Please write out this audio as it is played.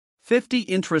50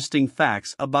 interesting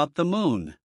facts about the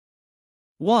Moon.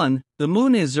 1. The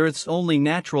Moon is Earth's only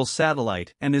natural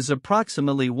satellite and is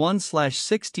approximately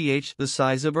 1/60th the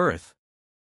size of Earth.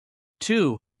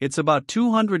 2. It's about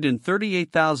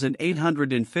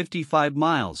 238,855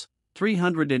 miles,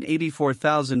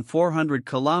 384,400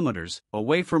 kilometers,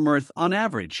 away from Earth on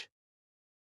average.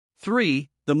 3.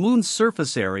 The Moon's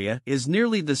surface area is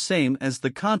nearly the same as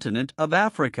the continent of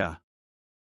Africa.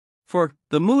 4.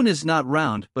 The Moon is not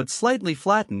round but slightly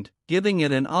flattened, giving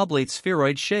it an oblate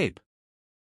spheroid shape.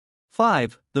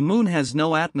 5. The Moon has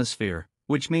no atmosphere,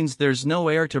 which means there's no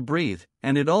air to breathe,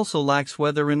 and it also lacks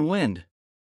weather and wind.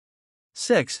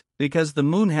 6. Because the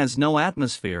Moon has no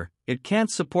atmosphere, it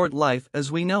can't support life as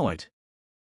we know it.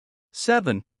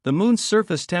 7. The Moon's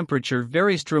surface temperature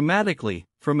varies dramatically,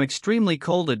 from extremely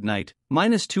cold at night,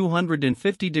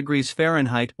 -250 degrees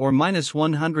Fahrenheit or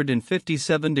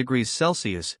 -157 degrees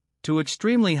Celsius, to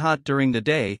extremely hot during the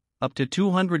day, up to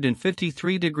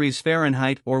 253 degrees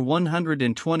Fahrenheit or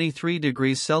 123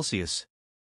 degrees Celsius.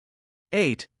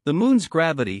 8. The Moon's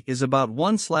gravity is about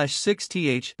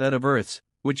 1/60th that of Earth's,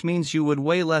 which means you would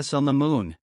weigh less on the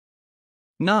Moon.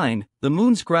 9. The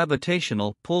Moon's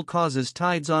gravitational pull causes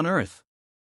tides on Earth.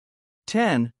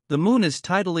 10. The Moon is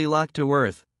tidally locked to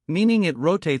Earth, meaning it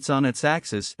rotates on its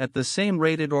axis at the same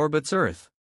rate it orbits Earth.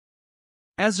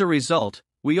 As a result,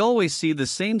 we always see the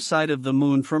same side of the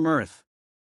Moon from Earth.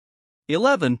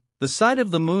 11. The side of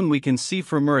the Moon we can see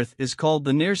from Earth is called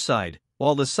the near side,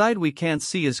 while the side we can't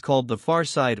see is called the far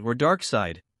side or dark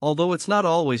side, although it's not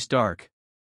always dark.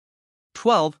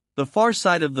 12. The far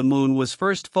side of the Moon was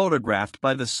first photographed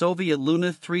by the Soviet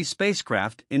Luna 3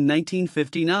 spacecraft in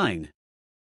 1959.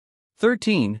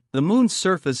 13. The Moon's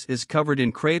surface is covered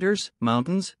in craters,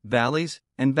 mountains, valleys,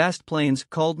 and vast plains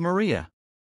called Maria.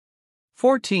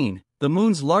 14. The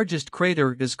Moon's largest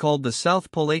crater is called the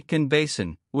South Pole Aitken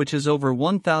Basin, which is over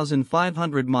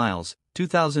 1,500 miles,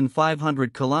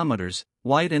 2,500 kilometers,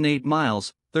 wide and 8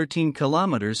 miles, 13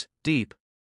 kilometers, deep.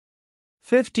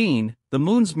 15. The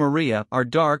Moon's Maria are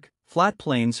dark, flat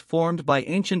plains formed by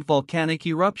ancient volcanic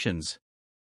eruptions.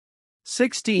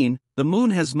 16. The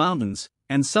Moon has mountains,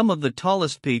 and some of the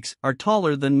tallest peaks are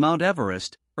taller than Mount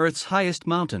Everest, Earth's highest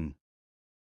mountain.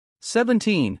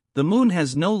 17. The Moon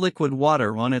has no liquid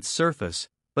water on its surface,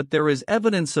 but there is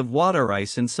evidence of water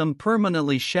ice in some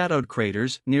permanently shadowed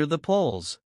craters near the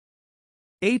poles.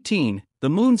 18. The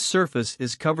Moon's surface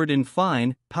is covered in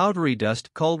fine, powdery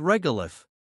dust called regolith.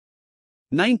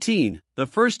 19. The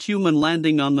first human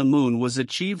landing on the Moon was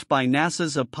achieved by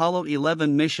NASA's Apollo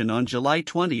 11 mission on July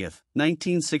 20,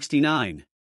 1969.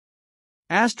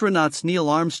 Astronauts Neil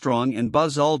Armstrong and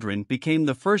Buzz Aldrin became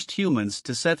the first humans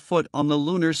to set foot on the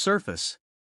lunar surface.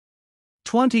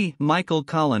 20. Michael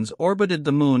Collins orbited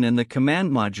the Moon in the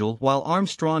command module while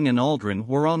Armstrong and Aldrin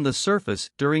were on the surface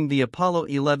during the Apollo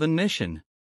 11 mission.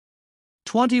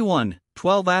 21.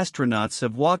 12 astronauts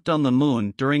have walked on the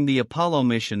Moon during the Apollo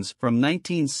missions from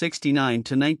 1969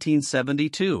 to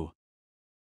 1972.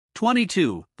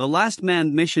 22. The last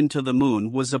manned mission to the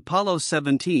Moon was Apollo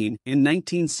 17 in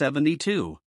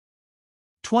 1972.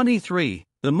 23.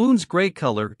 The Moon's gray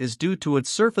color is due to its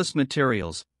surface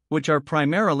materials, which are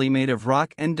primarily made of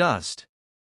rock and dust.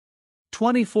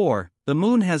 24. The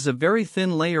Moon has a very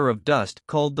thin layer of dust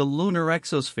called the lunar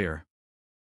exosphere.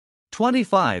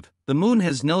 25. The Moon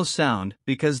has no sound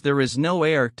because there is no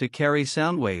air to carry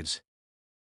sound waves.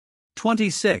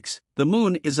 26. The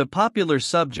Moon is a popular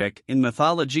subject in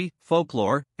mythology,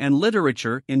 folklore, and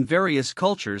literature in various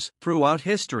cultures throughout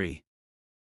history.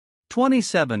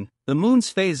 27. The Moon's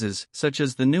phases, such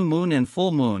as the new moon and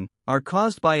full moon, are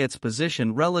caused by its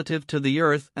position relative to the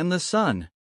Earth and the Sun.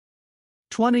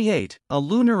 28. A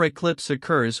lunar eclipse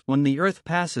occurs when the Earth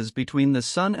passes between the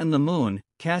Sun and the Moon,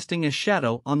 casting a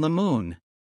shadow on the Moon.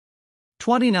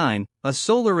 29. A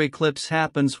solar eclipse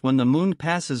happens when the Moon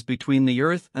passes between the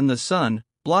Earth and the Sun,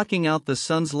 blocking out the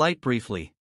Sun's light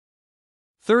briefly.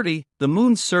 30. The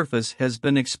Moon's surface has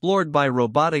been explored by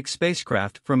robotic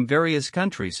spacecraft from various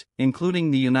countries, including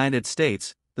the United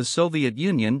States, the Soviet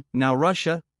Union, now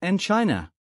Russia, and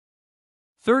China.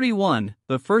 31.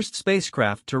 The first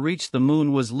spacecraft to reach the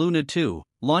Moon was Luna 2,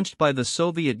 launched by the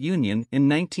Soviet Union in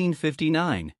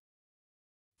 1959.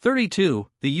 32.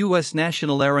 The U.S.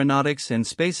 National Aeronautics and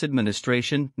Space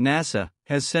Administration, NASA,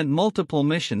 has sent multiple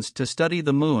missions to study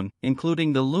the Moon,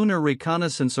 including the Lunar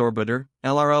Reconnaissance Orbiter,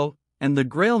 LRO, and the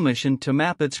Grail mission to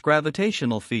map its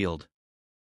gravitational field.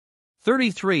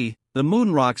 33. The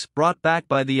moon rocks brought back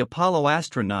by the Apollo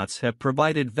astronauts have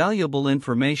provided valuable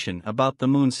information about the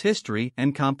Moon's history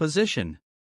and composition.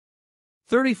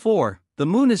 34. The The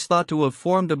Moon is thought to have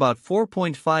formed about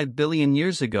 4.5 billion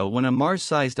years ago when a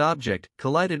Mars-sized object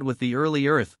collided with the early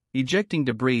Earth, ejecting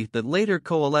debris that later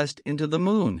coalesced into the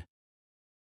Moon.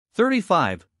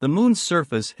 35. The Moon's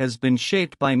surface has been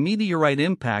shaped by meteorite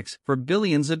impacts for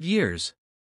billions of years.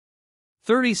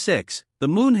 36. The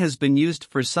Moon has been used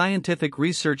for scientific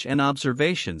research and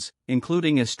observations,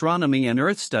 including astronomy and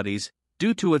Earth studies,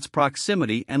 due to its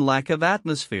proximity and lack of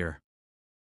atmosphere.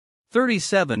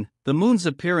 37. The Moon's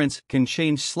appearance can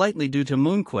change slightly due to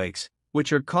moonquakes,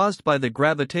 which are caused by the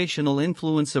gravitational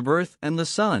influence of Earth and the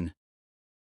Sun.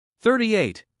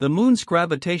 38. The Moon's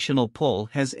gravitational pull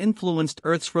has influenced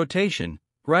Earth's rotation,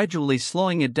 gradually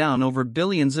slowing it down over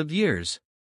billions of years.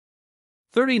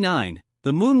 39.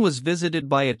 The Moon was visited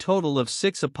by a total of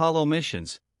 6 Apollo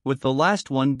missions, with the last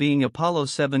one being Apollo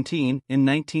 17 in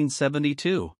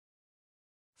 1972.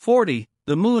 40.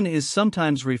 The Moon is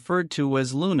sometimes referred to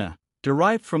as Luna,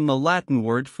 derived from the Latin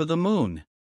word for the moon.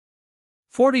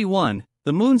 41.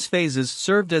 The Moon's phases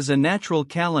served as a natural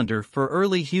calendar for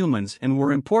early humans and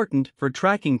were important for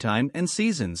tracking time and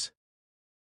seasons.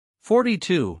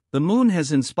 42. The Moon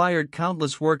has inspired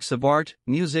countless works of art,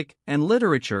 music, and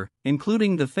literature,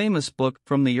 including the famous book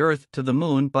From the Earth to the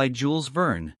Moon by Jules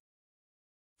Verne.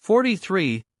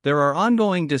 43. There are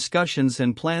ongoing discussions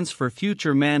and plans for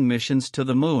future manned missions to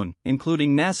the Moon,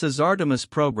 including NASA's Artemis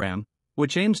program,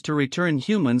 which aims to return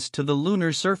humans to the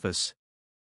lunar surface.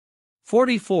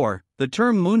 44. The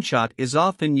term moonshot is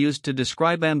often used to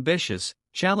describe ambitious,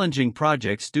 challenging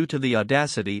projects due to the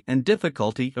audacity and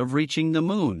difficulty of reaching the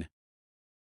Moon.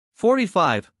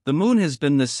 45. The Moon has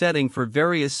been the setting for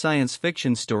various science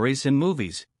fiction stories and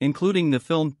movies, including the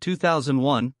film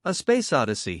 2001: A Space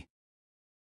Odyssey.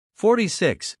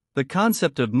 46. The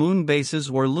concept of moon bases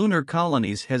or lunar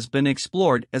colonies has been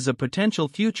explored as a potential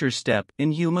future step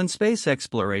in human space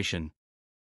exploration.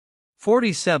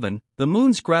 47. The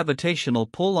Moon's gravitational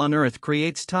pull on Earth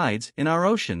creates tides in our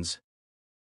oceans.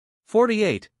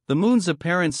 48. The Moon's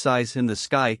apparent size in the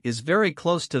sky is very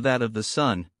close to that of the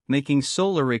Sun, making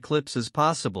solar eclipses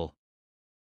possible.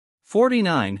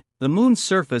 49. The Moon's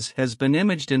surface has been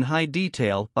imaged in high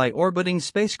detail by orbiting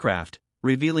spacecraft,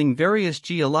 revealing various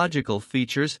geological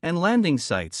features and landing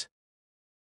sites.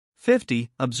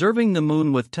 50. Observing the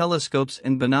Moon with telescopes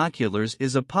and binoculars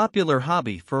is a popular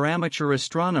hobby for amateur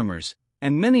astronomers,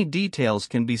 and many details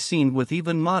can be seen with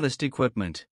even modest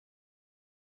equipment.